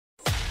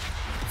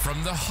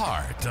From the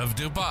heart of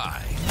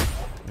Dubai,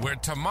 where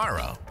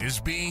tomorrow is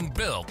being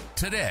built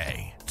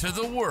today, to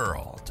the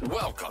world.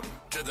 Welcome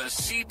to the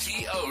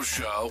CTO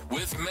Show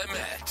with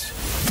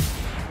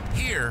Mehmet.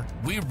 Here,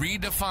 we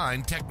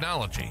redefine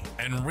technology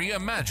and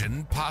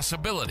reimagine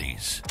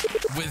possibilities.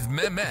 With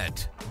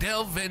Mehmet,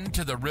 delve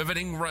into the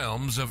riveting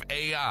realms of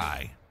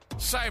AI,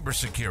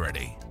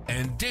 cybersecurity,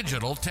 and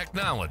digital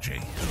technology.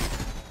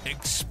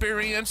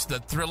 Experience the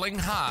thrilling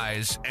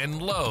highs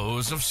and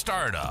lows of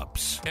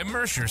startups.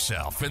 Immerse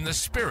yourself in the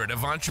spirit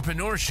of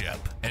entrepreneurship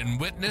and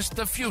witness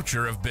the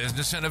future of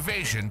business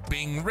innovation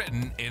being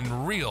written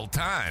in real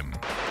time.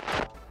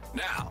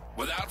 Now,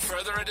 without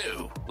further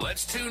ado,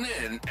 let's tune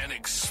in and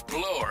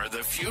explore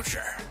the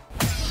future.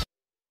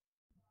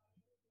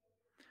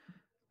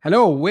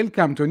 Hello,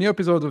 welcome to a new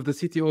episode of the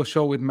CTO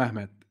Show with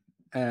Mehmet.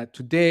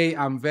 Today,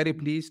 I'm very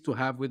pleased to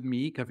have with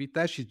me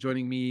Kavita. She's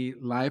joining me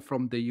live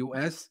from the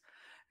US.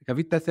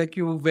 Kavita, thank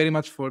you very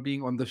much for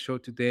being on the show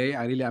today.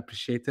 I really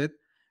appreciate it.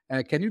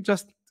 Can you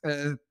just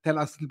tell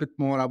us a little bit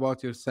more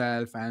about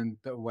yourself and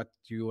what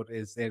your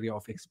area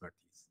of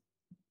expertise?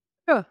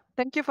 Sure.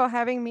 Thank you for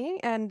having me.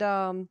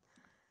 And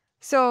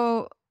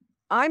so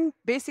I'm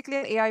basically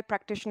an AI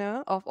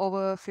practitioner of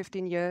over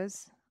 15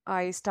 years.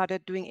 I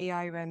started doing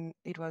AI when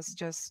it was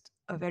just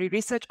a very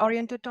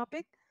research-oriented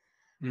topic.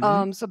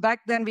 So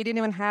back then, we didn't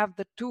even have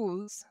the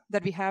tools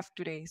that we have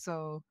today.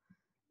 So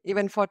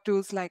even for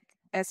tools like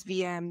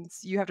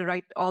SVMs, you have to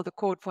write all the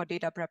code for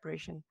data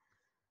preparation.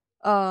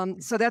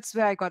 So that's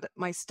where I got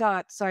my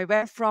start. So I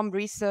went from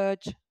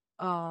research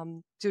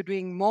to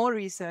doing more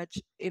research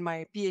in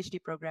my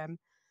PhD program.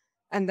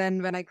 And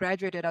then when I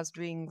graduated, I was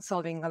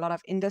solving a lot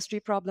of industry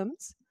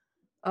problems,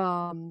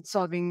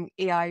 solving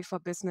AI for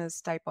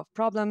business type of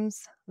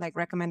problems like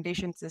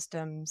recommendation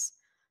systems,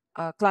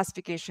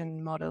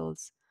 classification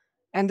models.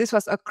 And this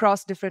was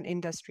across different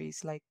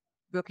industries, like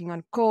working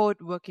on code,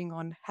 working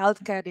on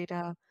healthcare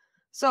data,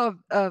 so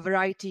a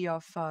variety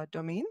of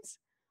domains.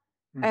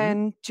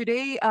 And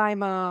today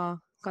I'm a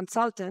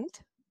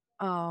consultant.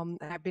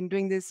 I've been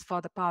doing this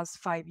for the past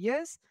 5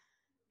 years.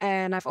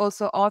 And I've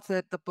also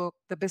authored the book,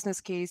 The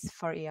Business Case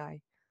for AI.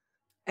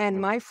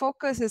 And my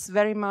focus is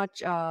very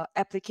much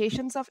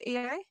applications of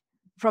AI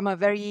from a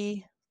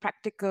very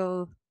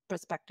practical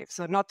perspective.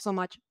 So not so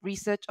much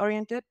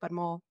research-oriented, but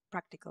more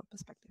practical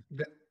perspective.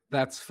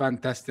 That's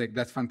fantastic.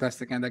 That's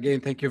fantastic. And again,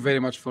 thank you very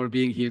much for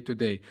being here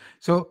today.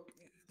 So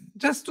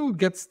just to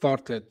get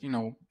started,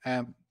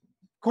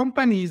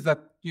 companies that,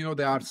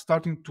 they are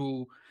starting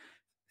to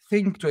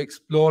think to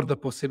explore the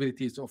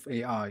possibilities of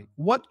AI,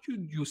 what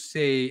would you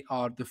say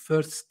are the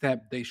first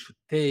step they should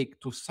take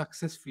to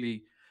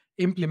successfully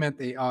implement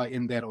AI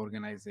in their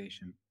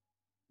organization?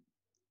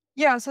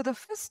 Yeah, so the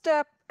first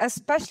step,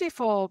 especially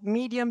for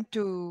medium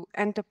to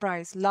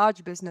enterprise,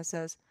 large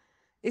businesses,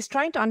 is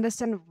trying to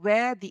understand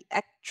where the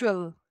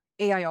actual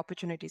AI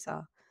opportunities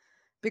are.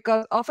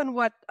 Because often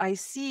what I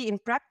see in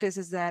practice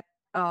is that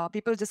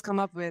people just come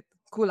up with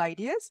cool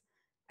ideas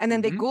and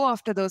then they go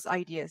after those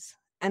ideas.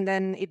 And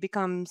then it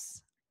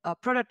becomes a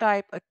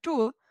prototype, a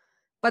tool,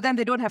 but then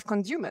they don't have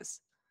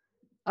consumers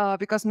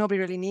because nobody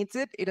really needs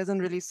it. It doesn't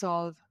really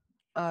solve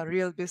a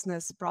real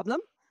business problem.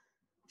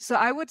 So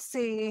I would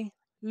say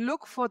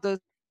look for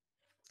the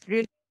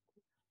really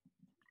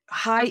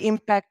high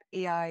impact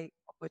AI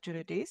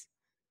opportunities.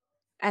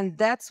 And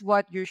that's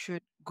what you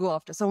should go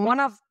after. So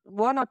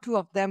one or two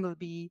of them will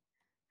be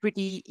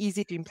pretty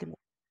easy to implement.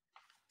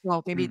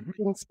 Well, maybe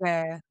things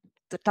where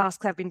the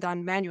tasks have been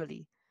done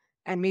manually.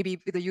 And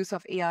maybe with the use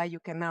of AI, you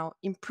can now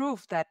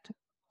improve that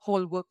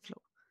whole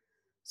workflow.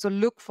 So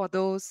look for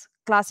those,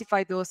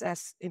 classify those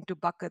as into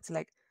buckets,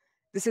 like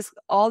this is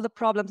all the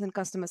problems in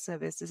customer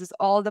service. This is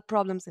all the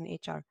problems in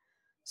HR.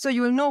 So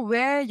you will know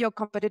where your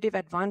competitive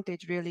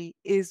advantage really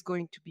is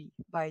going to be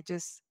by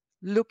just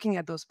looking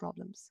at those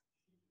problems.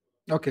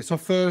 Okay, so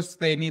first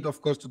they need,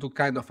 of course, to do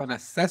kind of an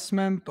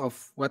assessment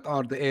of what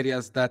are the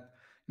areas that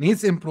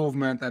needs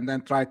improvement, and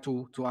then try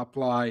to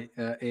apply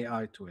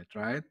AI to it,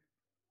 right?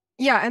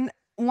 Yeah, and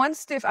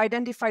once they've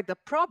identified the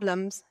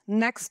problems,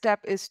 next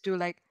step is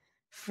to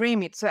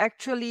frame it. So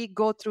actually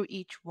go through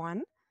each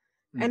one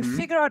and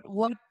figure out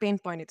what pain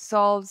point it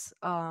solves.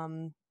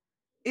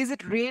 Is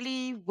it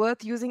really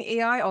worth using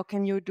AI, or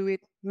can you do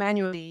it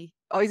manually?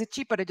 Or is it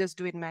cheaper to just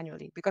do it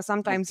manually? Because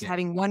sometimes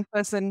having one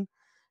person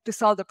to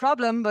solve the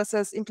problem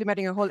versus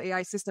implementing a whole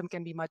AI system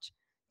can be much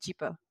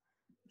cheaper.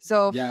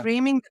 So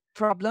framing the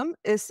problem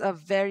is a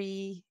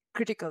very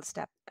critical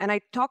step. And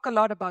I talk a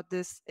lot about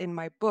this in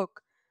my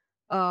book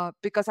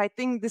because I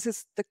think this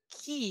is the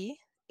key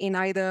in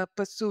either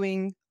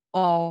pursuing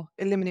or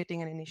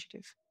eliminating an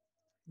initiative.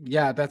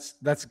 Yeah,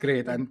 that's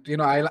great. And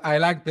I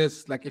like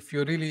this. Like, if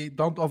you really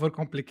don't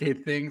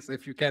overcomplicate things,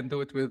 if you can do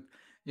it with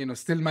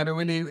still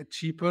manually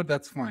cheaper,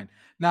 that's fine.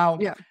 Now,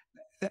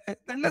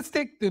 then let's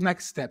take the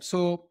next step.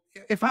 So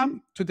if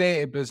I'm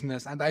today a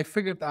business and I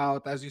figured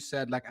out, as you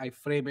said, like I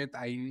frame it,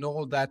 I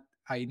know that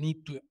I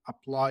need to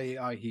apply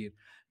AI here,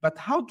 but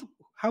how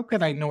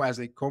can I know as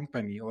a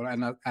company or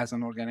as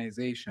an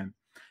organization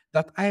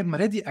that I am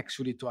ready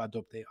actually to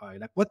adopt AI?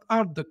 Like, what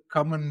are the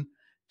common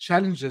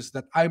challenges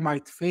that I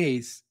might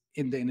face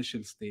in the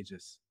initial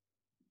stages?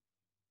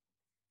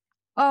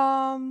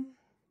 Um,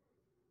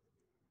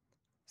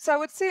 so I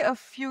would say a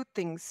few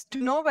things. To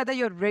know whether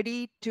you're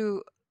ready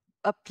to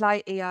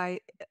apply AI,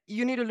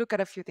 you need to look at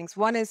a few things.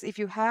 One is if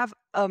you have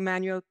a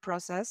manual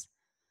process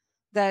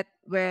that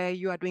where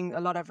you are doing a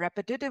lot of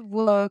repetitive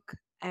work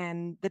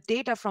and the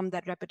data from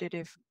that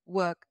repetitive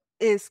work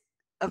is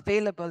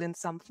available in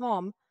some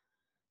form,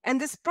 and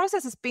this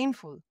process is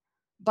painful.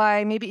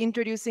 By maybe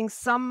introducing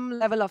some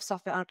level of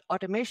software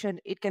automation,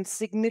 it can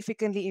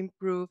significantly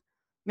improve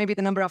maybe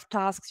the number of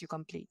tasks you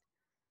complete.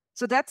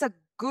 So that's a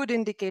good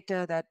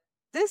indicator that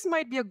this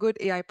might be a good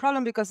AI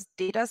problem because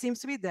data seems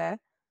to be there.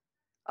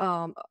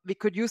 We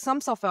could use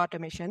some software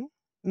automation,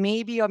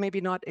 maybe or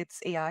maybe not, it's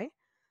AI.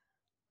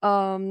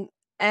 Um,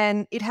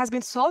 and it has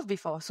been solved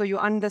before. So you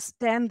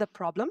understand the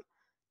problem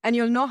and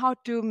you'll know how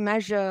to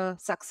measure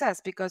success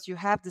because you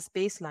have this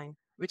baseline,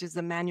 which is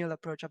the manual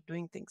approach of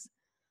doing things.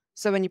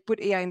 So when you put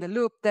AI in the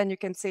loop, then you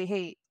can say,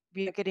 hey,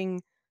 we are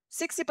getting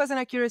 60%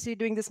 accuracy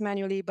doing this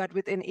manually, but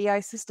with an AI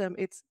system,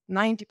 it's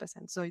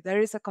 90%. So there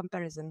is a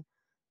comparison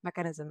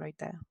mechanism right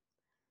there.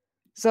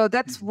 So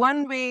that's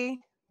one way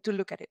to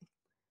look at it.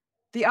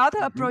 The other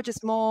approach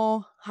is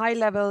more high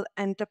level,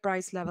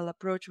 enterprise level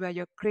approach where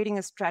you're creating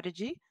a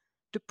strategy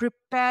to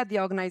prepare the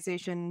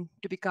organization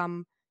to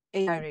become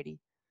AI ready,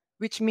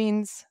 which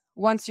means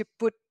once you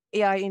put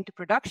AI into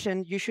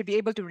production, you should be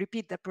able to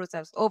repeat that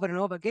process over and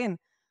over again.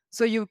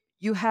 So you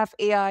have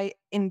AI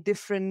in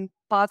different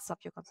parts of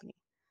your company.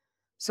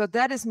 So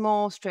that is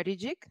more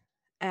strategic,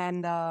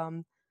 and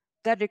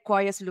that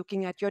requires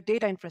looking at your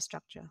data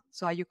infrastructure.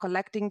 So are you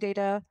collecting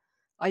data?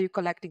 Are you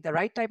collecting the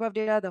right type of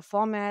data, the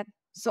format?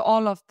 So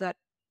all of that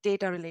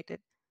data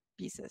related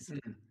pieces.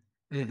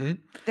 Mm-hmm.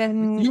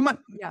 Then You might,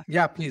 yeah.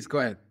 yeah, please go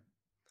ahead.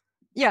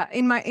 Yeah,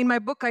 in my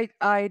book,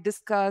 I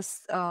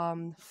discuss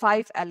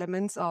 5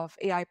 elements of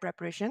AI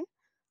preparation.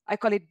 I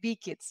call it B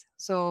kits.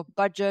 So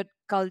budget,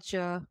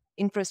 culture,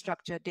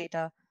 infrastructure,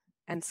 data,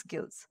 and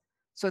skills.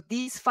 So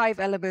these 5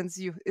 elements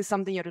is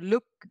something you have to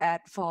look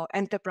at for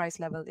enterprise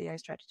level AI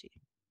strategy.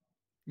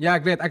 Yeah,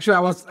 great. Actually, I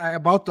was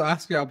about to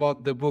ask you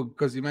about the book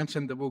because you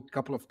mentioned the book a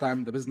couple of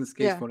times, the business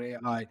case Yeah. for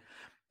AI.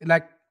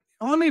 Like,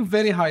 on a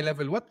very high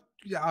level, what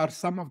are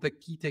some of the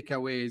key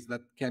takeaways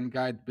that can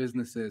guide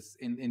businesses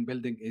in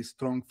building a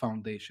strong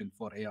foundation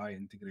for AI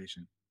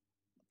integration?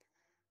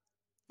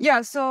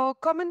 Yeah. So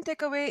common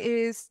takeaway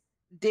is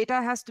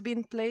data has to be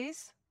in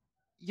place.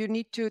 You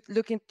need to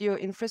look into your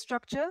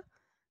infrastructure.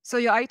 So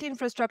your IT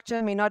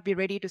infrastructure may not be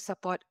ready to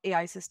support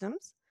AI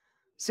systems.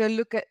 So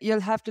you'll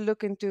have to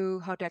look into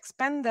how to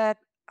expand that.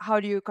 How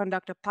do you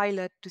conduct a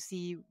pilot to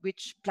see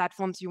which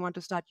platforms you want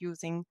to start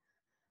using,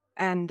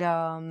 and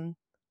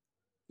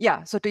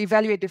yeah, so to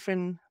evaluate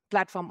different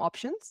platform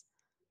options,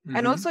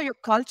 and Mm-hmm. also your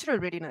cultural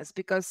readiness,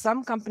 because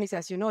some companies,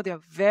 as you know, they're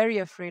very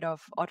afraid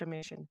of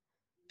automation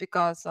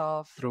because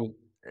of True.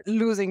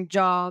 losing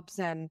jobs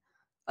and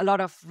a lot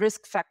of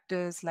risk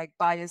factors like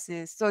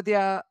biases. So they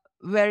are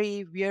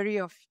very wary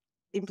of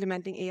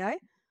implementing AI.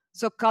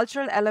 So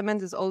cultural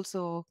element is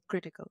also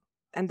critical,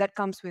 and that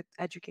comes with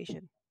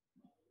education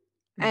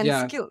and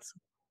Yeah, skills.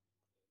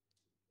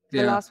 The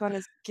yeah. last one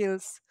is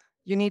skills.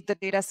 You need the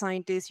data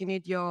scientists, you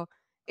need your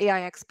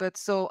AI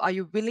experts. So are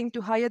you willing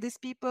to hire these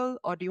people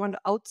or do you want to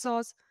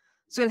outsource?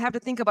 So you'll have to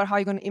think about how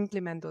you're going to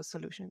implement those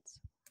solutions.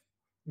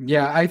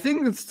 Yeah, I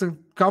think it's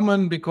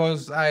common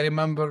because I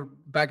remember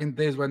back in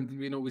days when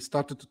we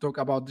started to talk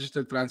about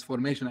digital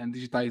transformation and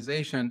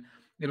digitization.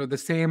 The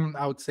same,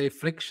 I would say,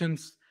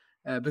 frictions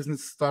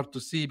business start to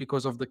see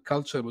because of the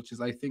culture, which is,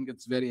 I think,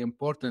 it's very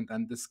important,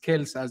 and the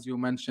skills, as you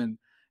mentioned,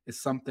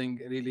 is something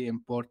really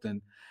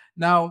important.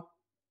 Now,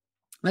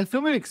 like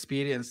from your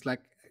experience,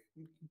 like,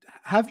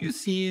 have you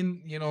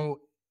seen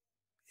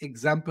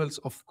examples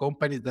of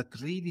companies that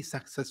really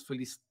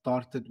successfully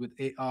started with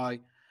AI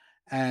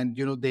and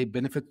they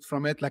benefit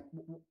from it? Like,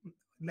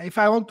 if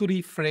I want to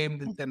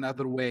reframe it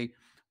another way,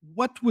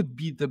 what would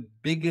be the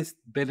biggest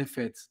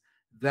benefits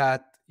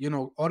that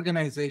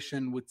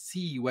organization would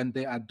see when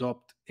they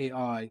adopt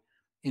AI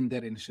in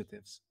their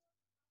initiatives?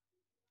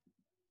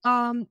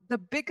 The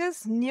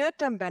biggest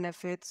near-term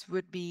benefits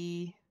would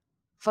be,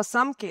 for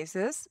some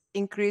cases,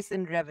 increase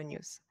in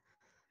revenues.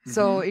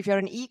 So Hmm. if you're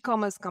an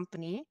e-commerce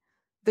company,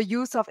 the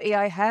use of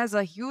AI has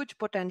a huge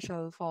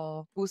potential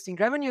for boosting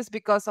revenues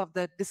because of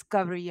the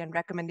discovery and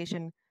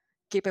recommendation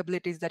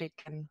capabilities that it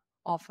can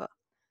offer.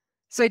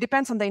 So it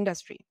depends on the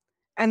industry.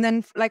 And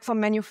then, like for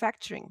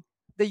manufacturing,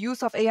 the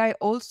use of AI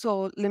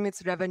also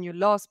limits revenue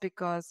loss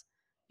because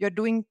you're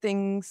doing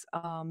things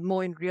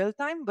more in real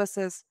time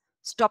versus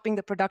stopping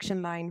the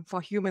production line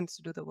for humans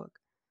to do the work,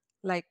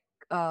 like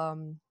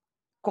um,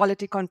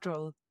 quality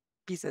control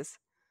pieces.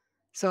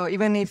 So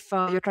even if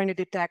you're trying to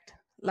detect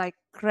like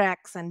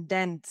cracks and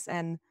dents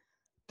and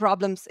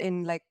problems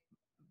in like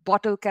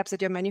bottle caps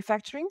that you're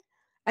manufacturing,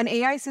 an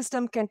AI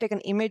system can take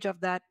an image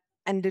of that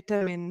and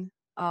determine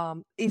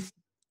if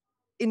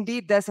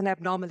indeed there's an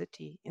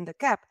abnormality in the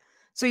cap.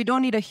 So you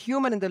don't need a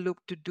human in the loop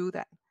to do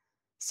that.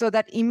 So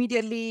that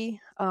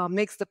immediately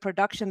makes the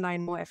production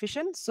line more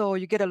efficient. So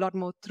you get a lot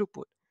more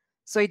throughput.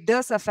 So it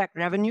does affect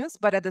revenues,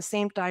 but at the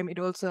same time, it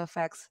also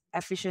affects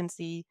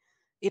efficiency.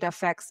 It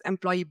affects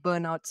employee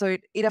burnout. So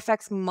it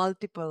affects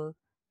multiple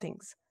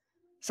things.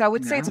 So I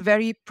would say it's Yeah.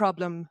 very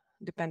problem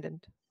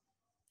dependent.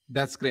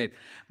 That's great.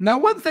 Now,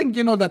 one thing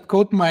that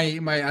caught my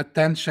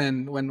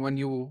attention when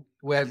you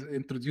were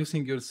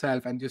introducing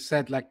yourself, and you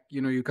said like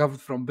you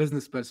covered from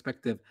business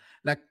perspective.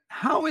 Like,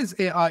 how is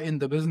AI in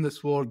the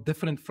business world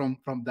different from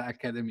the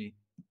academy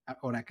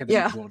or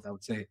academic Yeah, world? I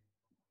would say.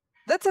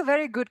 that's a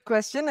very good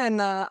question,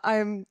 and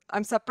I'm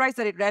surprised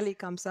that it rarely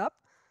comes up.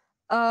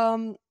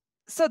 Um,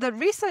 so the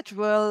research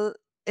world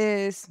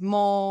is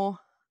more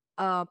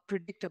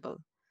predictable.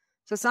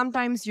 So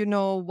sometimes you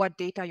know what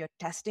data you're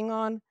testing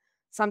on.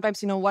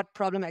 Sometimes you know what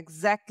problem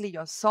exactly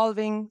you're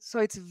solving. So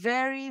it's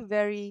very,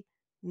 very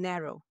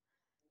narrow.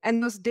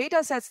 And those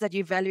data sets that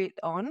you evaluate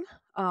on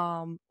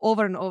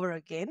over and over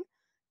again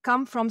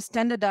come from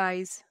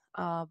standardized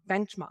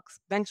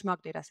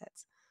benchmark data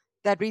sets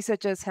that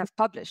researchers have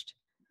published.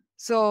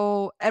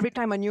 So every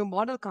time a new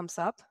model comes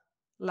up,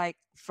 like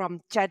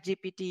from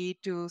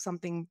ChatGPT to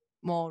something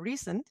more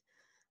recent,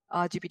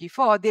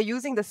 GPT-4,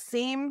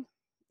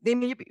 they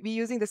may be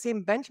using the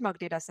same benchmark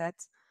data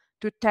sets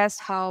to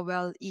test how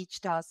well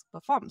each task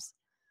performs.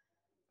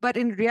 But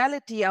in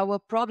reality, our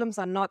problems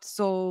are not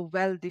so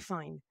well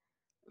defined.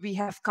 We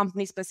have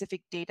company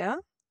specific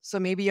data. So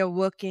maybe you're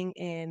working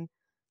in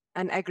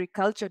an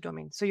agriculture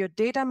domain. So your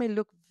data may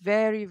look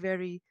very,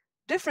 very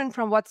different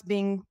from what's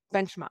being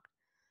benchmarked.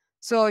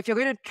 So if you're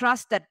going to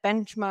trust that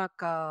benchmark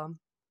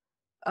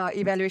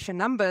evaluation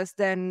numbers,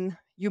 then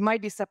you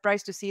might be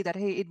surprised to see that,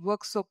 hey, it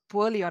works so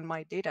poorly on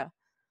my data.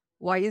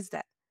 Why is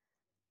that?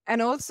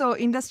 And also,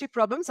 industry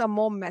problems are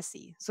more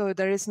messy. So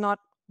there is not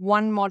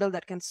one model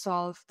that can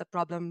solve the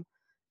problem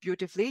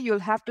beautifully. You'll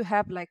have to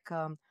have like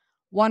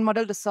one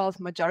model to solve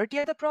majority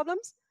of the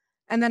problems,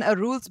 and then a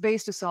rules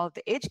base to solve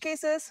the edge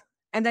cases,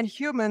 and then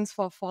humans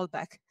for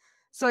fallback.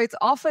 So it's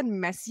often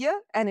messier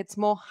and it's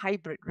more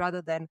hybrid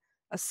rather than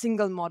a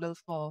single model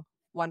for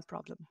one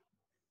problem.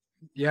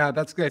 Yeah,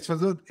 that's great.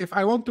 So if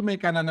I want to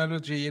make an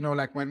analogy,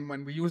 like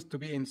when we used to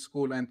be in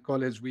school and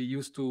college, we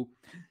used to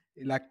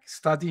like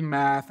study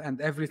math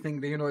and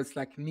everything. It's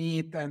like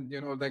neat, and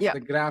like Yeah. the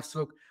graphs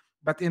look.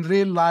 But in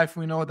real life,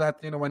 we know that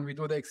when we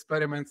do the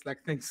experiments,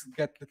 like things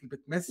get a little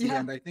bit messy. Yeah.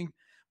 And I think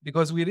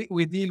because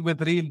we deal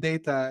with real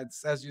data,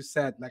 it's as you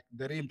said, like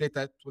the real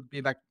data it would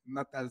be like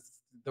not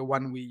as the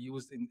one we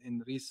use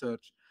in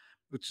research,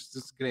 which is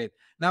just great.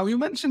 Now you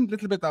mentioned a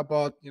little bit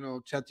about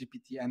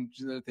ChatGPT and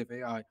generative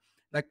AI.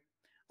 Like,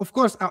 of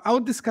course, I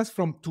would discuss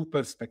from two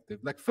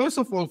perspectives. Like, first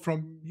of all,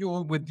 from you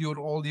with your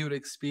all your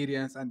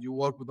experience, and you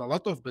work with a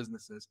lot of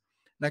businesses.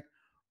 Like,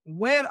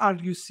 where are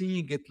you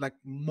seeing it like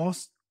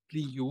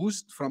mostly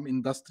used from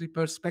industry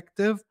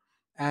perspective?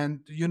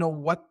 And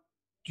what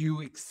do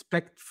you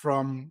expect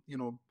from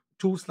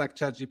tools like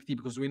ChatGPT?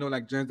 Because we know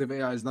like generative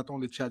AI is not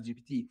only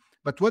ChatGPT,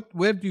 but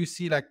where do you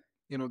see like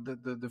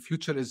the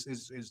future is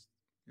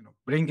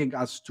bringing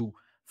us to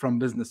from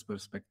business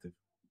perspective?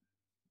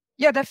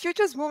 Yeah, the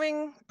future is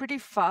moving pretty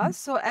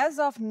fast. So as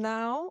of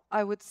now,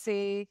 I would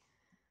say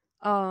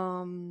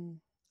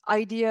um,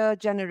 idea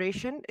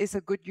generation is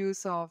a good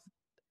use of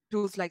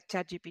tools like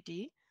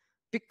ChatGPT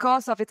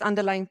because of its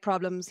underlying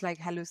problems like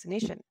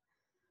hallucination.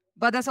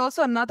 But there's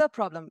also another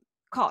problem,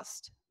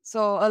 cost.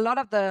 So a lot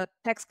of the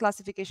text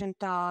classification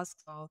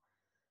tasks or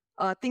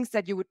things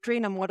that you would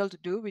train a model to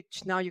do,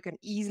 which now you can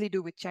easily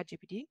do with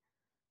ChatGPT,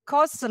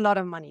 costs a lot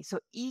of money. So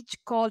each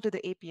call to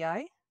the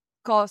API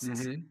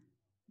costs Mm-hmm.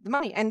 the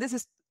money. And this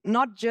is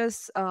not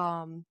just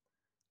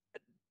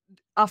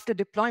after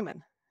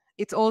deployment.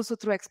 It's also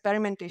through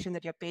experimentation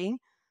that you're paying,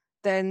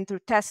 then through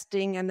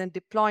testing and then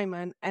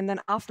deployment. And then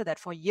after that,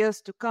 for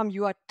years to come,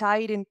 you are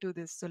tied into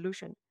this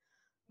solution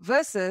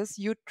versus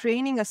you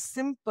training a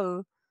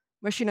simple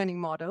machine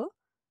learning model,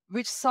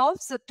 which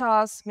solves the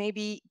task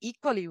maybe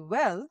equally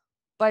well,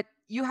 but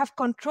you have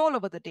control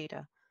over the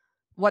data,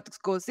 what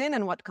goes in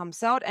and what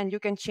comes out, and you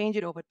can change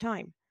it over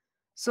time.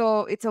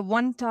 So it's a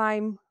one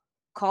time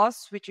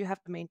cost which you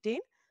have to maintain,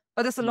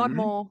 but there's a lot Mm-hmm.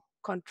 more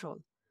control.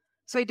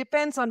 So it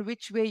depends on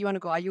which way you want to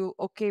go. Are you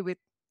okay with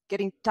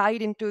getting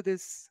tied into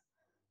this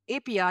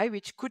API,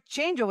 which could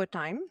change over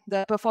time?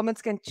 The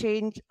performance can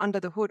change under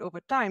the hood over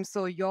time.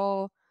 So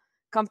your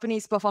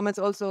company's performance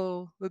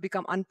also will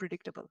become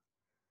unpredictable.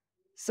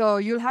 So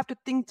you'll have to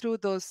think through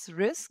those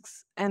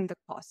risks and the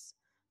costs.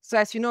 So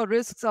as you know,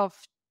 risks of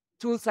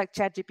tools like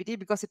ChatGPT,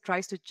 because it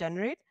tries to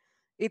generate,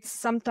 it's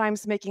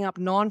sometimes making up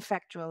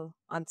non-factual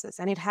answers,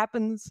 and it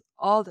happens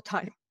all the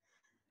time.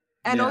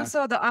 And Yeah.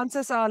 also the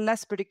answers are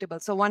less predictable.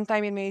 So one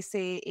time it may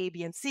say A,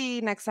 B, and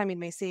C, next time it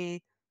may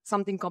say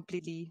something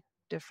completely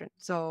different.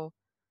 So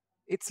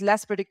it's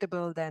less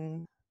predictable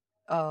than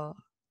uh,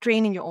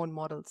 training your own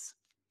models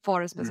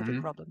for a specific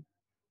Mm-hmm. problem.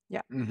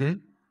 Yeah. Mm-hmm.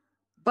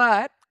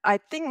 But I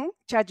think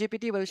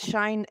ChatGPT will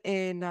shine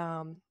in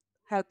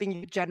helping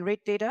you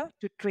generate data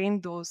to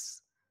train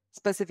those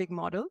specific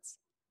models.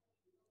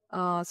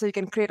 So you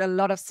can create a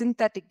lot of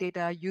synthetic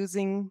data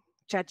using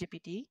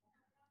ChatGPT.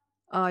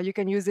 You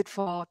can use it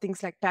for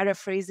things like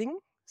paraphrasing.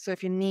 So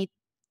if you need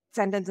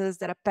sentences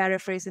that are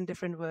paraphrased in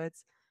different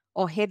words,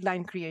 or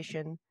headline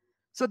creation.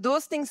 So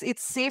those things,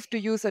 it's safe to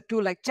use a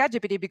tool like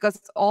ChatGPT because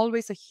it's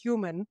always a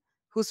human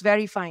who's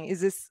verifying,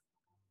 is this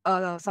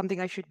something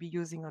I should be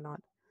using or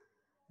not?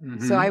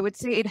 So I Hmm. would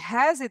say it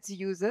has its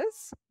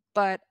uses,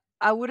 but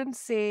I wouldn't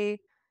say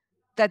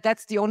that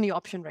that's the only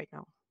option right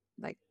now.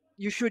 Like,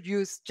 you should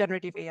use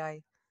generative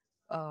AI.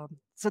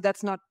 So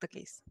that's not the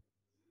case.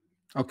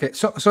 Okay,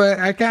 so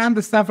I can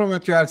understand from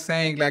what you are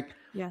saying, like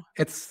Yeah.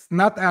 it's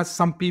not as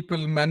some people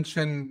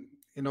mention,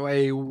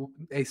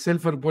 a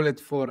silver bullet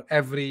for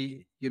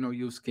every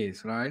use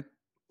case, right?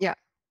 Yeah.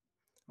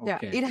 Yeah.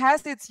 Okay. It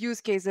has its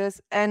use cases.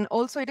 And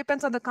also, it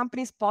depends on the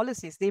company's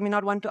policies. They may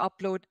not want to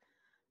upload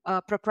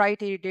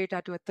proprietary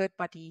data to a third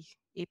party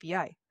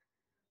API.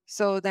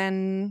 So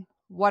then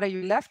what are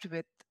you left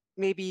with?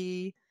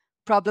 Maybe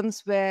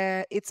problems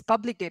where it's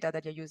public data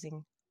that you're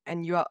using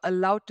and you are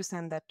allowed to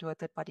send that to a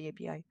third party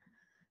API.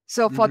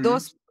 So Hmm.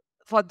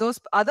 for those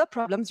other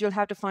problems, you'll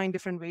have to find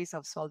different ways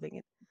of solving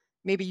it.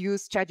 Maybe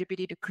use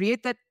ChatGPT to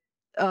create that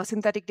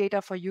synthetic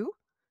data for you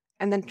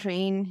and then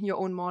train your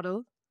own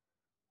model,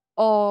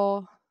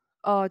 or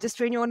just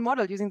train your own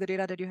model using the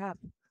data that you have.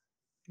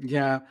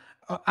 Yeah,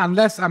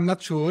 unless I'm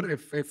not sure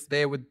if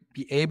they would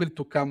be able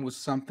to come with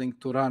something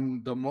to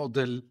run the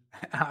model.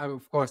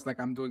 Of course, like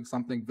I'm doing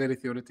something very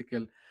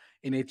theoretical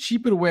in a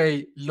cheaper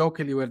way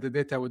locally, where the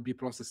data would be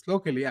processed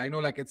locally. I know,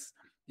 like it's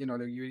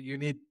like you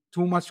need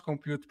too much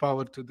compute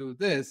power to do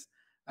this.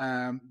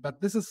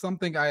 But this is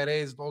something I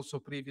raised also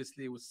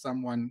previously with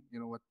someone,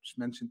 what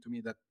mentioned to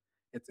me that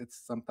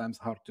it's sometimes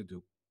hard to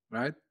do,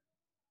 right?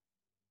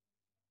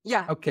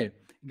 Yeah. Okay,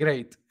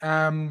 great.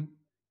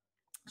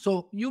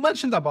 So you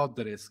mentioned about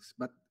the risks,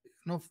 but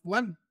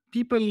when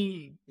people,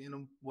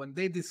 when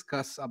they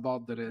discuss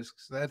about the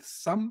risks, there's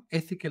some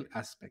ethical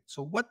aspect.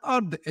 So what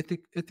are the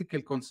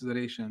ethical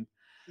considerations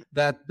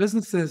that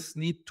businesses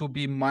need to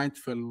be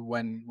mindful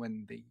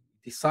when they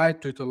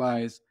decide to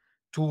utilize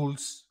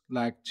tools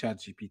like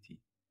ChatGPT?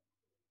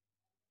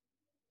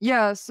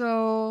 Yeah.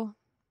 So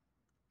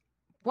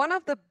one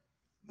of the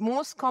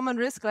most common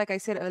risk, like I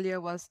said earlier,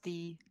 was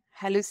the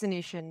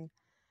hallucination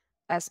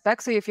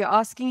aspect. So if you're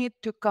asking it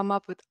to come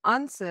up with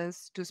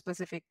answers to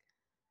specific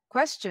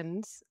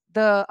questions,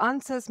 the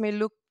answers may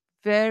look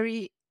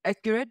very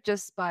accurate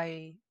just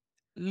by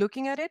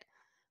looking at it.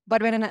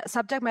 But when a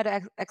subject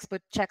matter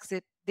expert checks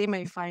it, they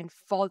may find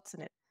faults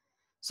in it.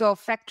 So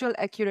factual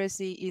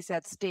accuracy is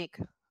at stake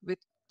with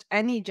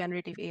any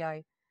generative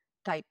AI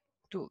type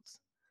tools.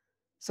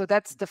 So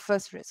that's the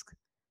first risk.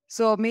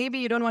 So maybe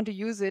you don't want to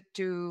use it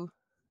to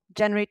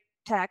generate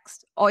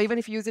text, or even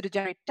if you use it to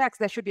generate text,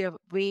 there should be a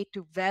way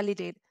to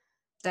validate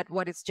that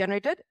what it's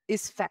generated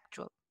is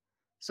factual.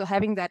 So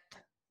having that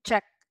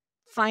check,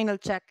 final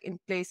check in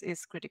place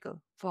is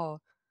critical for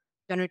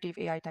generative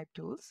AI type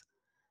tools.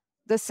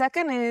 The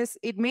second is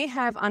it may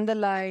have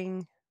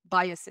underlying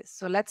biases.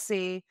 So let's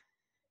say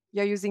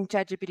you're using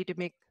ChatGPT to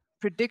make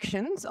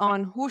predictions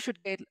on who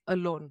should get a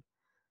loan.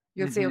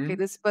 You'll say, okay,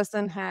 Mm-hmm. this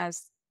person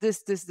has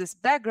this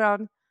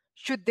background.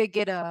 Should they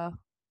get a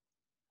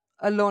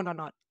loan or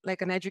not,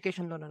 like an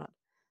education loan or not?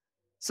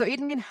 So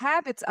it may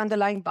have its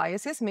underlying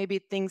biases. Maybe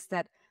it thinks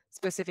that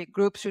specific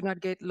groups should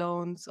not get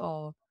loans,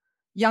 or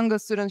younger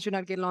students should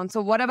not get loans.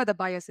 So whatever the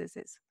biases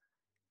is,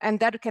 and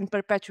that can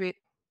perpetuate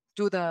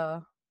to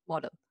the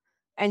model.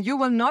 And you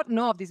will not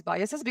know of these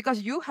biases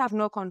because you have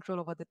no control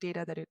over the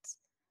data that it's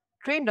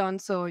trained on.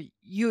 So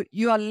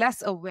you are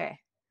less aware.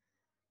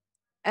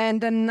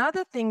 And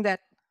another thing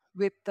that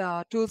with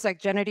tools like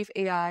generative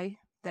AI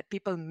that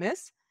people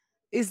miss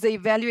is the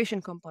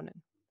evaluation component.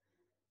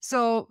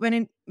 So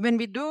when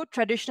we do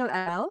traditional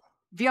ML,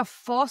 we are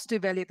forced to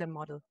evaluate the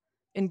model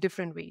in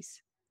different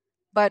ways.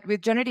 But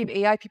with generative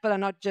AI, people are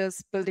not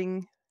just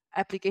building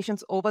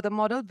applications over the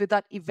model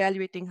without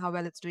evaluating how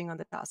well it's doing on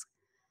the task.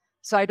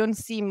 So I don't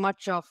see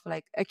much of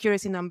like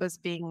accuracy numbers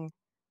being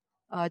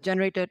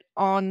generated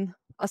on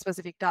a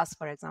specific task,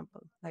 for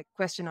example, like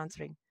question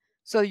answering.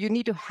 So you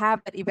need to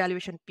have that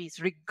evaluation piece,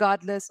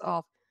 regardless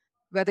of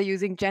whether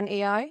using Gen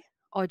AI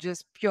or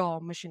just pure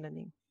machine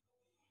learning.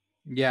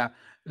 Yeah,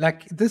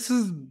 like this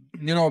is,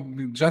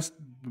 just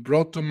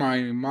brought to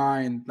my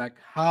mind like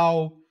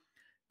how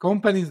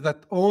companies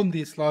that own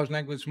these large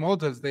language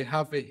models, they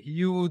have a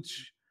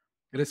huge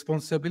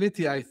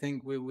responsibility, I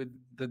think, with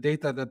the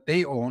data that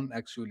they own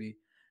actually.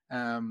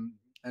 And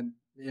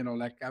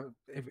like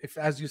if,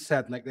 as you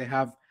said, like they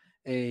have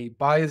a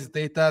biased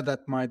data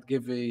that might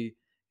give a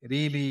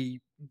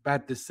really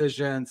bad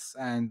decisions,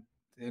 and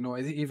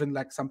even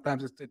like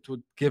sometimes it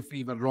would give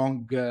even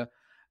wrong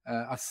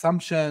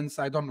assumptions.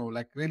 I don't know,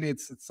 like really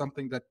it's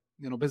something that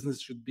business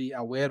should be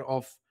aware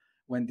of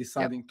when Yep.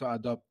 deciding to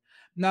adopt.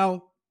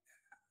 Now,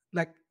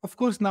 like of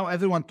course now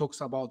everyone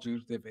talks about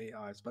generative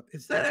AIs, but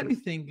is there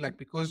anything, like,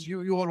 because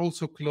you are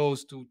also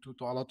close to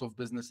a lot of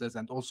businesses,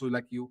 and also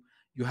like you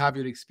have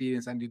your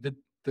experience and you did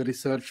the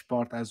research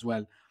part as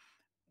well,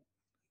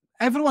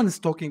 everyone is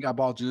talking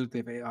about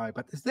generative AI,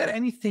 but is there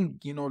anything,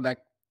 like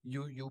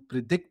you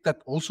predict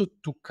that also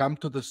to come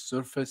to the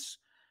surface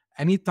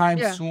anytime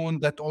Yeah. soon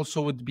that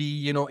also would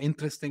be,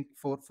 interesting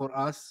for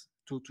us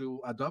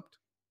to adopt?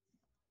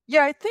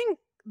 Yeah, I think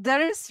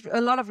there is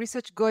a lot of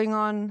research going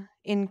on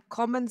in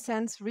common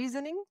sense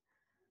reasoning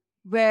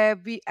where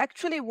we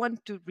actually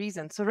want to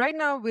reason. So right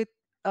now with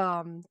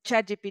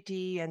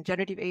ChatGPT and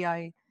generative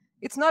AI,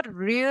 it's not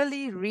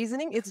really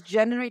reasoning, it's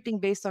generating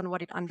based on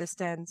what it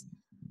understands,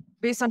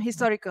 based on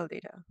historical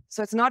data.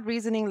 So it's not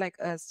reasoning like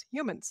us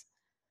humans.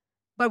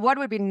 But what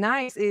would be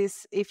nice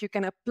is if you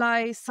can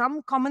apply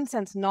some common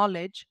sense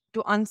knowledge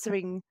to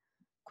answering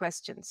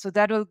questions. So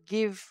that will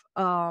give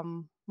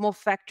more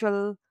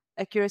factual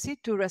accuracy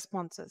to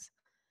responses.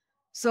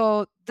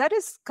 So that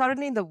is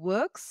currently in the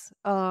works.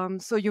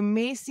 So you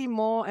may see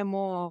more and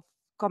more of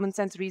common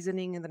sense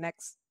reasoning in the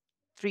next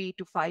 3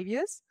 to 5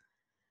 years.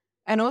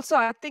 And also,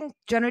 I think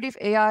generative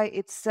AI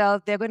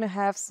itself, they're going to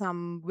have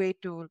some way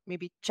to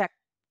maybe check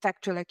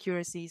factual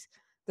accuracies.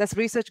 There's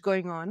research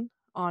going on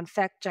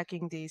fact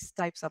checking these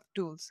types of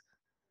tools.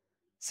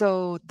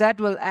 So that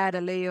will add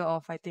a layer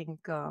of, I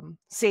think,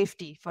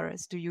 safety for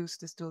us to use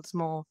these tools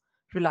more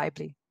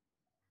reliably.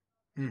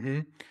 Hmm.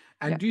 Yeah.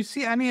 And do you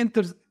see any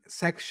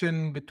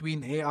intersection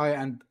between AI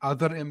and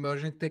other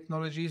emerging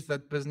technologies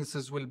that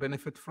businesses will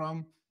benefit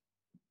from?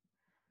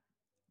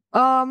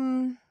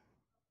 Um,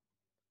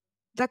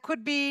 there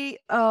could be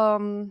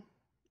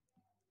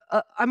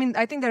I mean,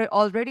 I think there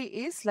already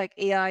is like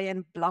AI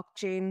and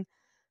blockchain,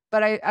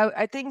 but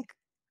I think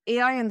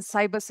AI and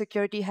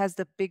cybersecurity has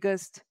the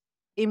biggest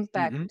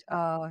Hmm. impact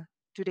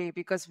today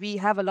because we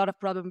have a lot of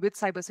problem with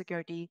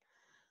cybersecurity,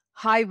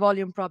 high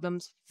volume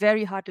problems,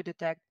 very hard to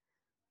detect.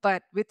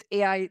 But with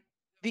AI,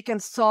 we can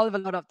solve a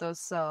lot of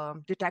those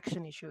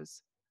detection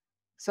issues.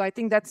 So I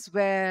think that's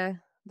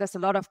where there's a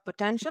lot of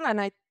potential,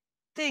 and I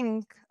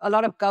think a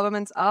lot of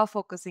governments are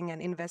focusing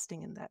and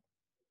investing in that.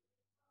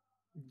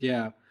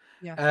 Yeah.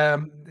 Yeah.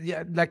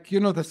 Yeah, like the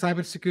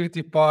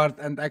cybersecurity part,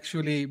 and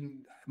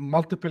actually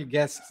multiple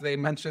guests they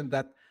mentioned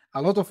that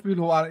a lot of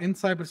people who are in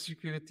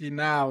cybersecurity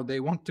now they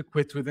want to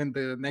quit within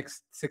the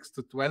next 6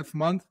 to 12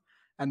 months.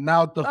 And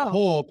now the Oh,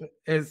 hope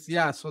is,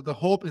 yeah, so the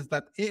hope is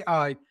that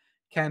AI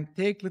can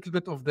take a little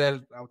bit of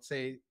their, I would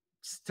say,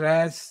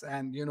 stress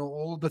and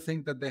all the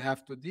things that they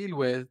have to deal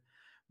with.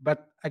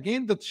 But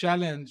again, the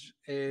challenge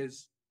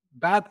is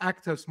bad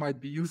actors might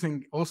be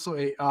using also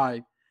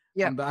AI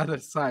yeah. on the other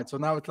side. So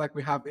now it's like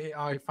we have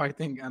AI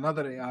fighting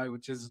another AI,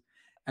 which is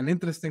an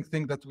interesting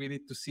thing that we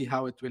need to see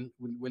how it will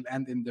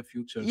end in the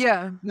future.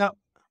 Yeah. Now,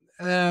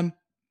 um,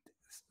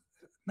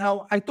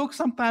 now I talk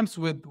sometimes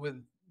with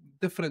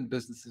different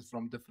businesses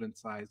from different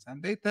sides,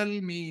 and they tell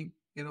me,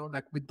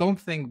 like we don't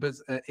think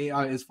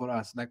AI is for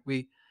us. Like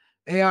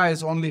AI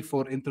is only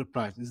for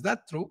enterprise. Is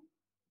that true?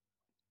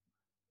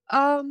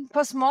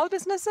 For small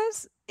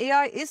businesses,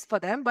 AI is for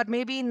them, but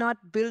maybe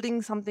not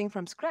building something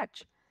from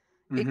scratch.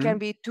 It Mm-hmm. can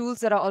be tools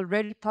that are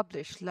already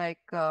published, like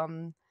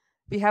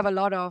we have a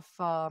lot of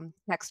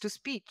text to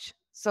speech.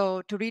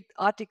 So to read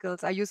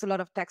articles, I use a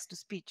lot of text to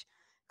speech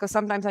because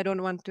sometimes I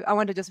want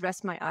to just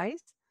rest my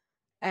eyes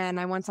and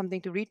I want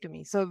something to read to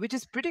me. So, which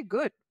is pretty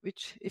good,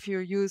 which if you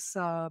use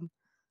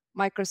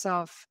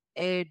Microsoft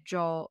Edge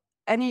or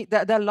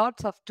there are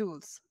lots of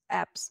tools,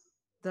 apps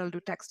that'll do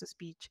text to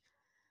speech.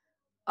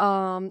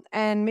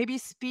 And maybe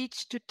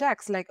speech to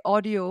text, like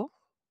audio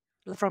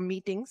from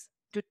meetings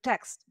to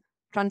text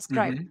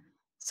transcribed, Mm-hmm.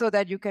 so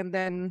that you can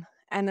then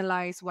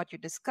analyze what you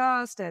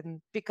discussed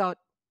and pick out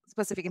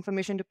specific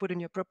information to put in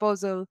your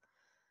proposal.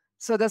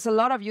 So there's a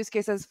lot of use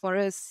cases for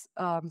us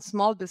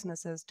small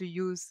businesses to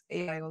use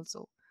AI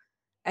also,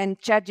 and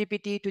chat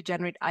gpt to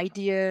generate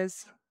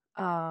ideas,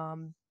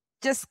 um,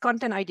 just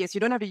content ideas.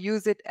 You don't have to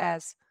use it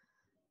as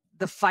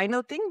the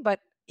final thing, but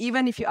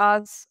even if you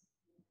ask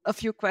a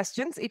few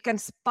questions, it can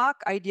spark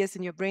ideas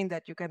in your brain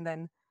that you can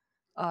then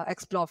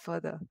explore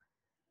further.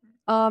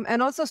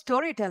 And also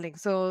storytelling.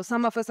 So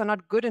some of us are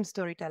not good in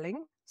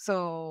storytelling.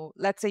 So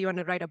let's say you want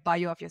to write a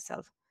bio of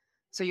yourself.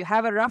 So you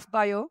have a rough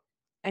bio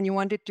and you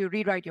wanted to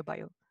rewrite your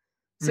bio.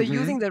 So Mm-hmm.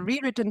 using the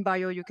rewritten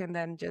bio, you can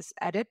then just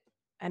edit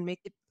and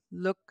make it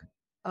look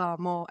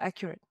more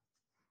accurate.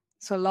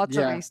 So lots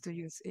of Yeah. ways to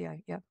use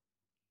AI. Yeah.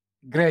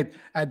 Great.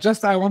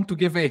 Just I want to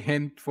give a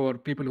hint for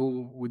people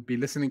who would be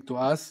listening to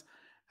us.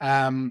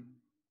 Um,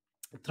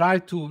 Try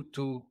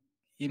to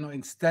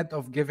instead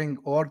of giving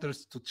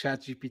orders to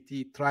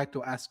ChatGPT, try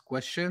to ask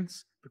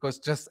questions, because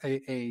just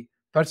a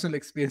personal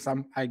experience,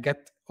 I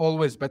get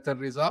always better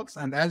results.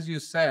 And as you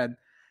said,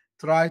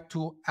 try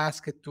to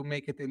ask it to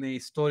make it in a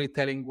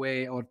storytelling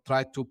way, or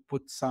try to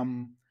put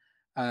some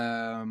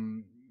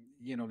um,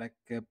 like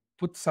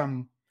put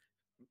some,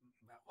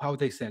 how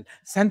they sell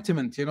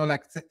sentiment,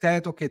 like tell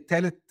it, okay,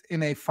 tell it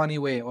in a funny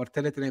way or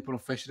tell it in a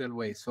professional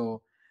way.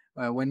 So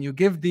when you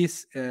give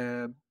this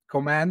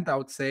command, I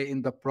would say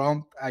in the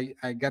prompt,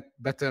 I get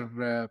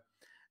better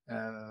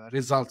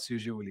results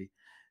usually.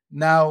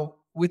 Now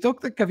we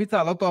talked, Kavita,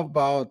 a lot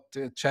about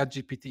chat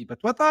gpt, but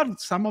what are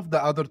some of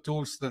the other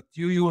tools that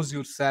you use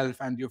yourself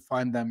and you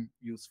find them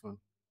useful?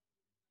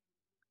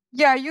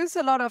 Yeah, I use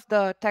a lot of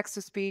the text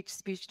to speech,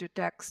 speech to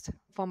text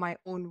for my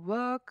own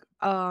work.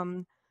 Uh,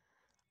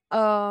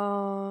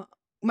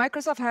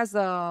 Microsoft has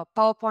a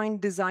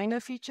PowerPoint designer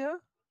feature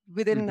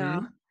within.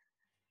 Mm-hmm.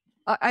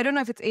 I don't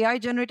know if it's AI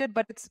generated,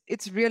 but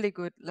it's really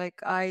good.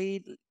 Like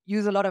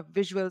use a lot of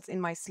visuals in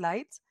my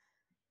slides,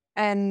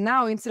 and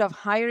now instead of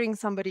hiring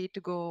somebody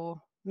to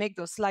go make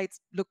those slides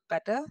look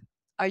better,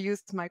 I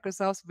use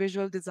Microsoft's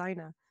Visual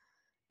Designer,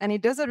 and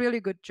it does a really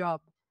good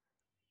job.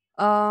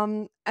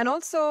 And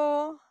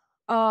also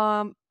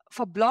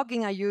for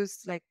blogging, I use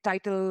like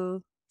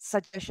title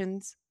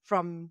suggestions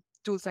from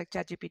tools like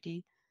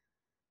ChatGPT.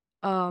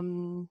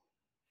 Um,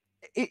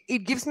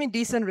 it gives me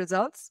decent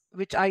results,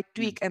 which I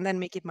tweak and then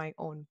make it my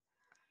own.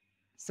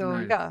 So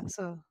Nice. yeah,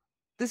 so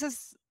this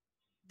is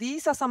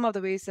these are some of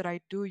the ways that I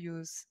do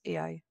use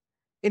AI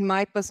in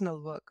my personal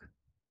work.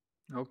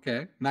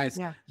 Okay, nice.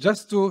 Yeah.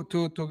 Just to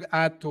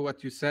add to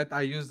what you said,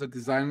 I use the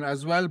designer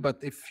as well.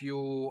 But if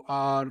you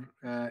are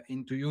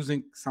into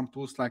using some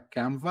tools like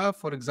Canva,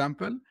 for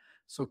example,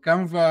 so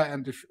Canva,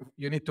 and if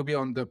you need to be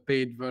on the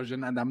paid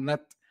version, and I'm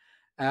not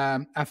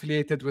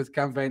affiliated with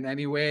Canva in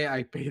any way.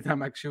 I pay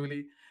them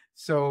actually.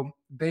 So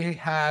they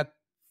had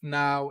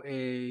now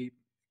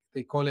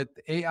they call it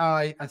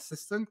AI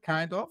assistant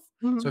kind of.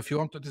 So Mhm. if you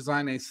want to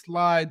design a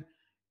slide,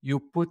 you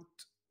put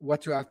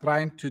what you are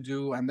trying to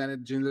do, and then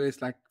it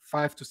generates like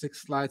 5 to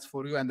 6 slides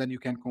for you, and then you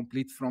can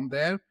complete from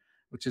there,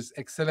 which is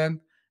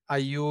excellent. I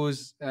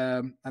use,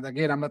 and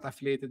again, I'm not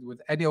affiliated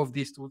with any of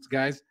these tools,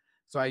 guys.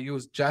 So I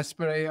use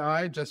Jasper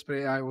AI. Jasper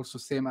AI also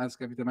same as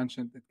Kavita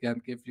mentioned. It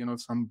can give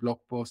some blog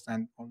posts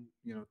and on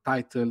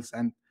titles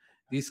and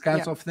these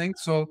kinds Yeah. of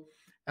things. So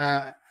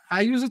uh,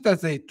 I use it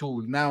as a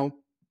tool. Now,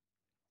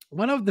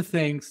 one of the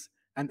things,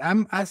 and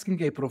I'm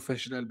asking a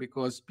professional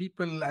because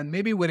people, and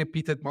maybe we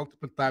repeated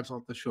multiple times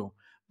on the show,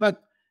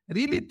 but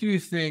really, do you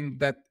think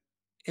that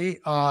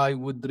AI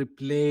would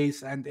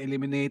replace and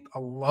eliminate a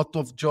lot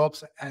of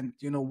jobs? And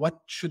what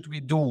should we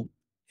do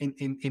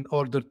in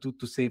order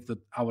to save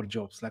our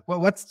jobs? Like,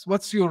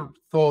 what's your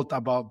thought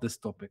about this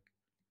topic?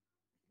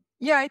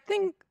 Yeah, I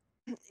think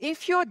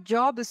if your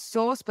job is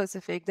so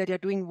specific that you're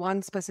doing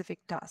one specific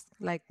task,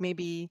 like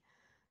maybe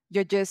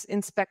you're just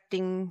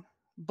inspecting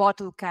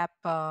bottle cap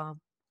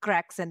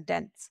cracks and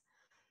dents,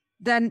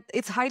 then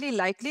it's highly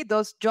likely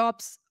those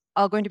jobs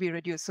are going to be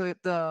reduced. So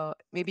the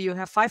maybe you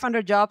have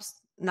 500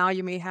 jobs, now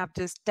you may have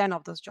just 10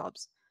 of those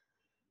jobs.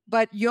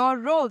 But your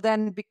role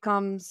then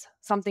becomes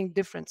something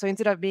different. So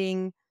instead of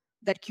being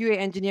that QA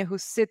engineer who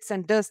sits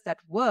and does that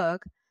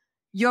work,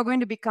 you're going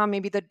to become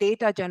maybe the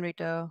data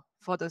generator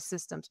for those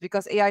systems,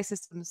 because AI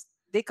systems,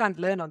 they can't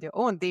learn on their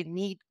own. They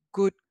need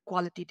good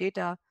quality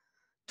data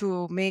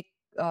to make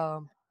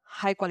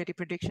high quality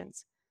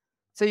predictions.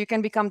 So you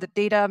can become the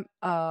data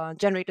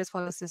generators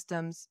for the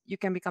systems. You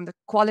can become the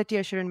quality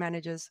assurance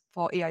managers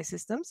for AI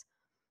systems.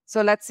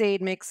 So let's say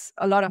it makes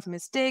a lot of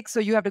mistakes. So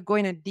you have to go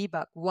in and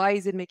debug. Why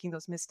is it making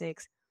those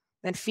mistakes?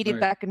 Then feed it Right.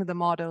 back into the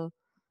model,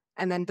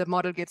 and then the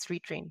model gets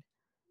retrained.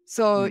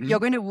 So Mm-hmm. you're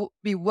going to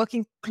be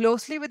working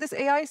closely with these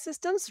AI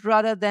systems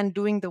rather than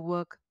doing the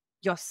work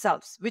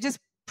yourselves, which is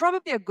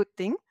probably a good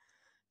thing,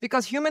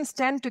 because humans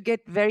tend to get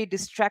very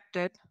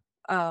distracted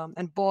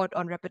and bored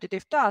on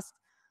repetitive tasks.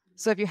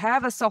 So if you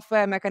have a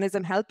software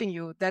mechanism helping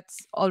you,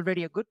 that's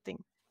already a good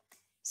thing.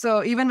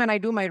 So even when I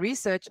do my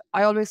research,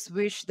 I always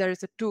wish there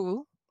is a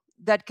tool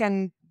that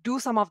can do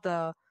some of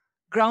the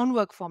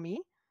groundwork for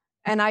me,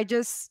 and I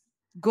just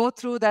go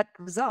through that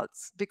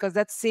results, because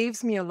that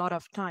saves me a lot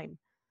of time.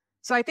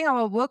 So I think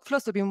our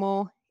workflows will be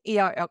more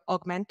AI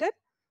augmented,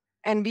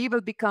 and we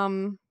will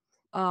become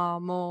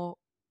more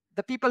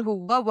the people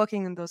who were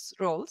working in those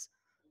roles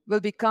will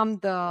become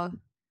the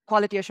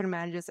quality assurance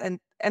managers, and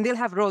they'll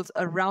have roles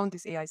around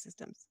these AI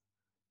systems.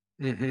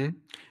 Mm-hmm.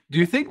 Do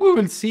you think we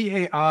will see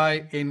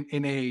AI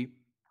in a,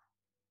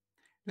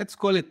 let's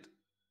call it,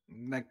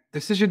 like,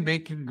 decision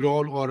making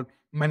role or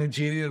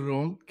managerial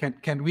role?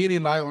 Can we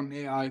rely on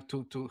AI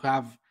to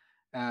have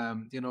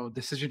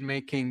decision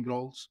making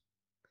roles?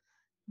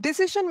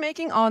 Decision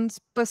making on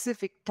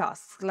specific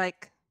tasks,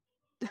 like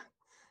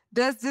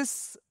does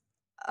this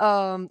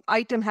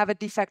item have a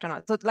defect or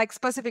not? So like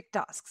specific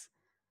tasks.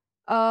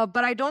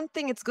 But I don't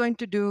think it's going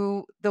to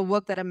do the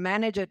work that a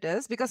manager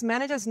does, because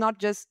manager is not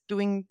just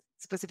doing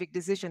specific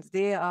decisions.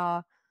 They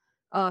are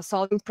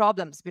solving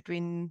problems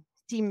between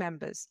team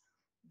members.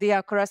 They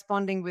are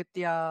corresponding with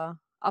their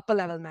upper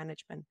level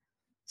management.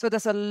 So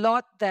there's a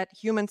lot that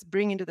humans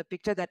bring into the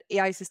picture that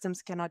AI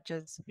systems cannot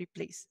just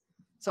replace.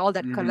 So all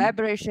that Hmm.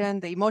 collaboration,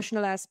 the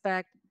emotional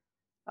aspect,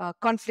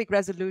 conflict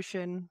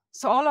resolution.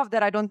 So all of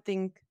that, I don't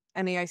think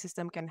an AI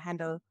system can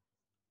handle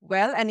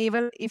well. And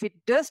even if it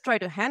does try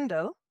to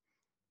handle,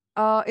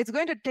 it's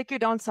going to take you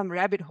down some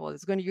rabbit hole.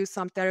 It's going to use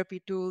some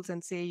therapy tools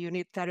and say you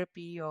need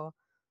therapy or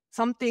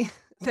something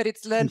that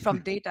it's learned from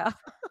data.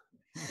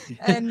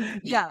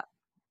 And yeah,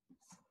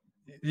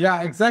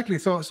 Yeah, exactly.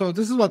 So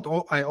this is what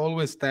I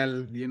always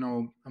tell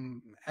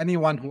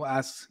anyone who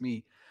asks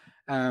me.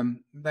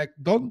 Like,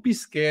 don't be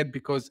scared,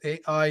 because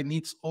AI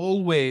needs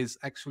always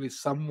actually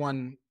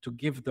someone to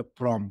give the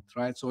prompt,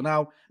 right? So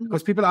now, Mhm.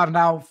 because people are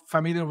now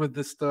familiar with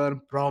this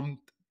term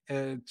prompt,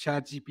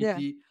 chat Yeah.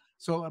 GPT.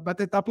 So, but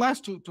it applies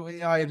to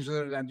AI in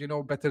general,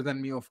 and better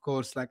than me, of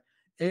course. Like,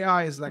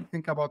 AI is like,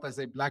 think about as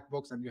a black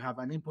box, and you have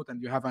an input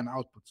and you have an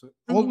output. So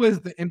Mhm. always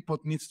the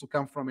input needs to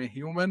come from a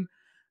human,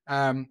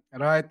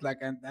 right? Like,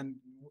 and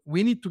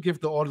we need to give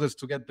the orders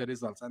to get the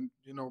results. And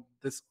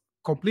this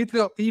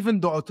completely, even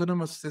the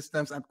autonomous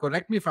systems, and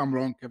correct me if I'm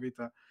wrong,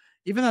 Kavita,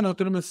 even an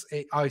autonomous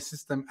AI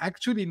system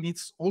actually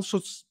needs also,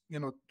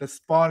 the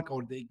spark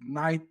or the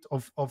ignite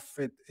of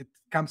it. It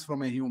comes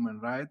from a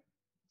human, right?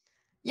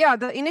 Yeah,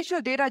 the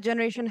initial data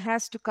generation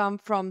has to come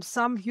from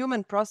some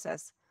human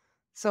process,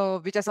 so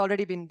which has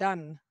already been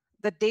done.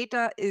 The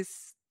data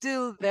is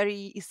still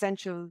very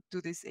essential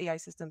to these AI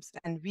systems,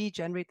 and we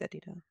generate the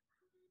data.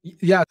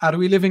 Yeah. Are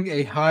we living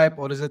a hype,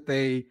 or is it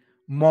a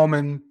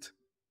moment?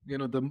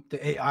 The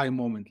AI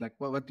moment. Like,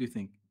 what do you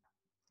think?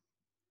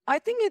 I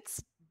think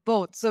it's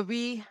both. So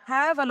we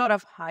have a lot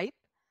of hype,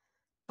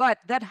 but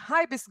that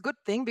hype is good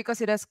thing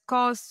because it has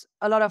caused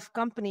a lot of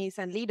companies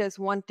and leaders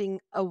wanting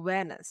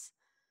awareness.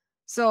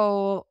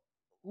 So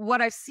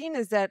what I've seen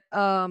is that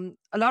a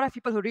lot of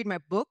people who read my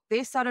book,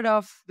 they started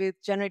off with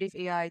generative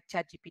AI,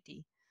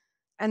 ChatGPT,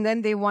 and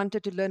then they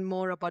wanted to learn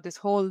more about this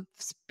whole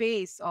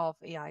space of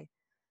AI.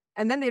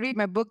 And then they read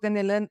my book, then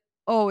they learn,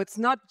 oh, it's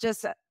not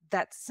just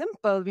that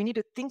simple. We need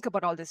to think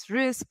about all this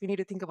risk. We need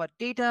to think about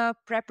data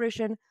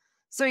preparation.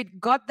 So it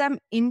got them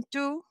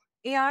into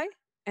AI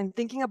and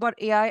thinking about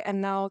AI,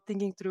 and now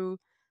thinking through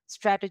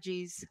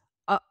strategies,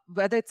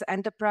 whether it's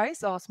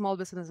enterprise or small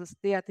businesses,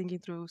 they are thinking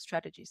through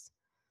strategies.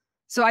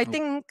 So I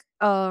think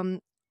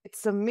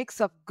it's a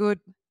mix of good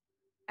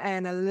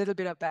and a little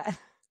bit of bad.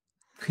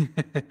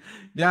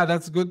 Yeah,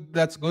 that's good.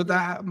 That's good.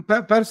 Yeah.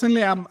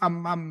 Personally,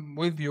 I'm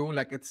with you.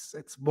 Like,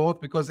 it's both,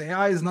 because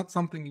AI is not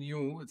something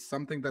new. It's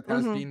something that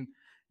has Hmm. been,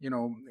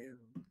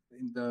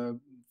 in the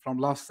from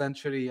last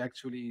century.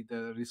 Actually,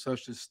 the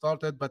research is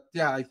started. But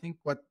yeah, I think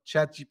what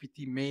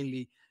ChatGPT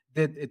mainly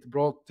did, it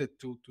brought it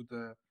to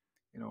the,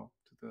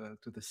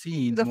 to the To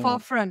scene the more.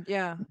 forefront,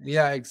 yeah.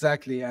 Yeah,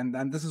 exactly.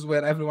 And this is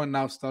where everyone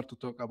now start to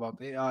talk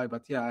about AI.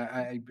 But yeah,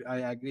 I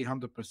agree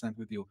 100%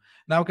 with you.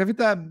 Now,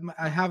 Kavita,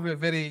 I have a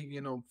very,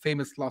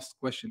 famous last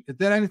question. Is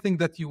there anything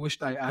that you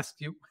wished I asked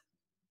you?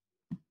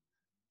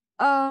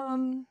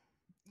 Um,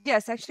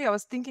 yes, actually, I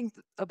was thinking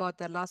about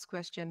that last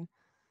question.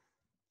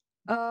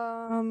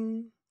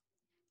 Um,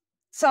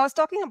 so I was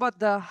talking about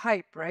the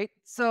hype, right?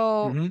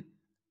 So Mm-hmm.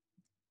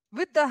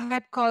 with the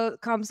hype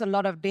comes a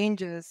lot of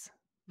dangers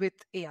with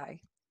AI.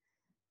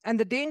 And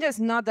the danger is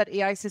not that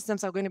AI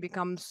systems are going to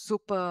become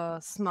super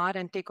smart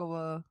and take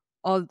over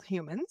all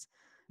humans,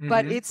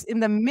 but Mm-hmm. it's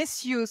in the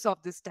misuse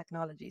of this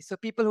technology. So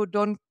people who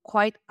don't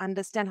quite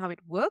understand how it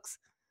works,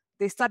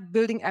 they start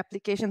building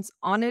applications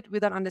on it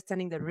without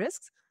understanding the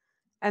risks.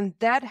 And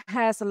that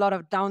has a lot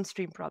of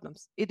downstream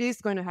problems. It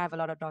is going to have a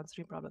lot of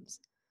downstream problems.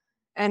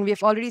 And we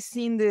have already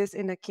seen this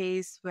in a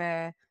case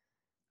where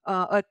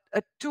a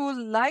tool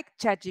like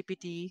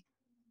ChatGPT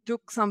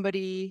took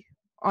somebody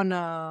on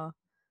a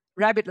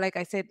rabbit, like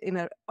I said,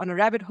 on a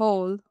rabbit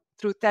hole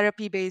through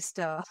therapy based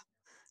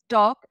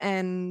talk,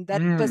 and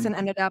that person Mm.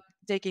 ended up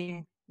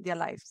taking their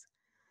lives.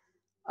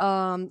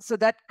 So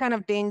that kind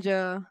of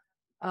danger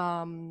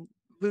um,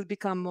 will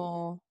become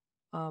more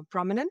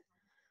prominent.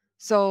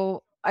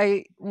 So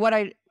what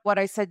I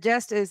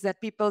suggest is that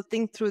people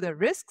think through the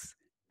risks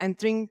and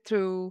think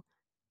through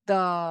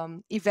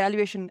the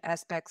evaluation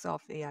aspects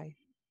of AI.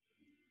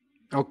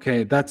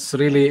 Okay, that's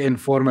really Yeah.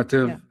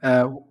 informative.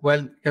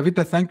 Well,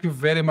 Kavita, thank you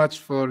very much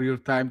for your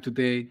time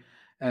today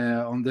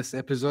on this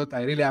episode.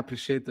 I really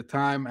appreciate the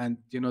time and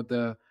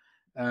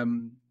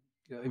um,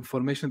 the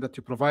information that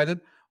you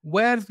provided.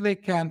 Where they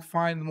can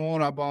find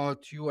more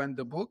about you and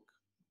the book?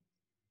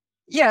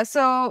 Yeah.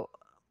 So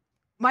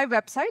my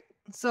website,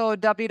 so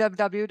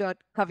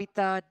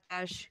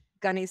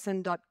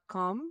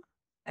www.kavita-ganesan.com.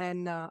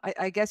 And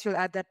I guess you'll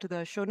add that to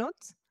the show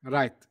notes.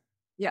 Right.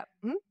 Yeah.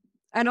 Mhm.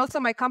 And also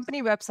my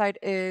company website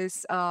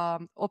is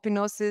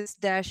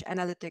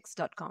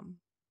opinosis-analytics.com.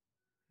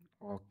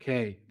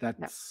 Okay, Yeah.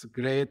 that's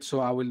great.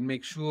 So I will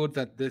make sure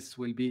that this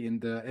will be in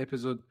the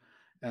episode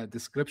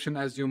description,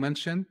 as you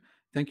mentioned.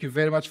 Thank you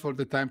very much for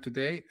the time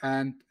today.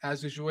 And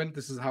as usual,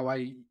 this is how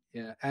I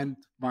end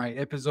my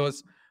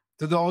episodes.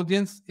 To the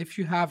audience, if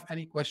you have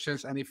any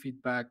questions, any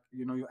feedback,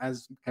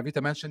 as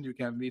Kavita mentioned, you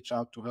can reach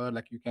out to her.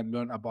 Like, you can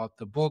learn about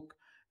the book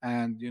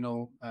and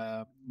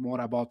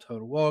more about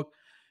her work.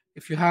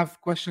 If you have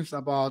questions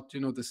about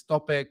this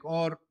topic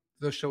or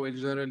the show in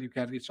general, you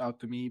can reach out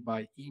to me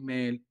by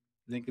email,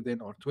 LinkedIn,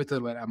 or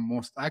Twitter, where I'm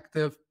most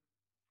active.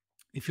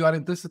 If you are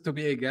interested to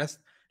be a guest,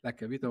 like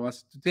Kavita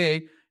was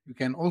today, you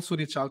can also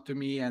reach out to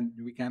me and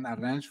we can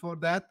arrange for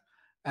that.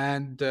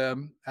 And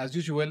as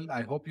usual,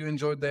 I hope you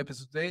enjoyed the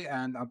episode today.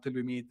 And until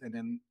we meet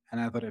in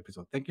another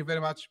episode, thank you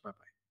very much. Bye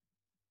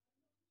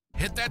bye.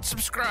 Hit that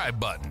subscribe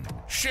button,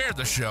 share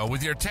the show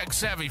with your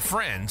tech-savvy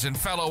friends and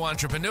fellow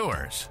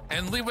entrepreneurs,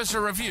 and leave us a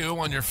review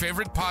on your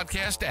favorite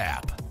podcast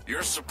app.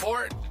 Your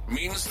support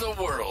means the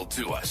world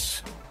to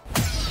us.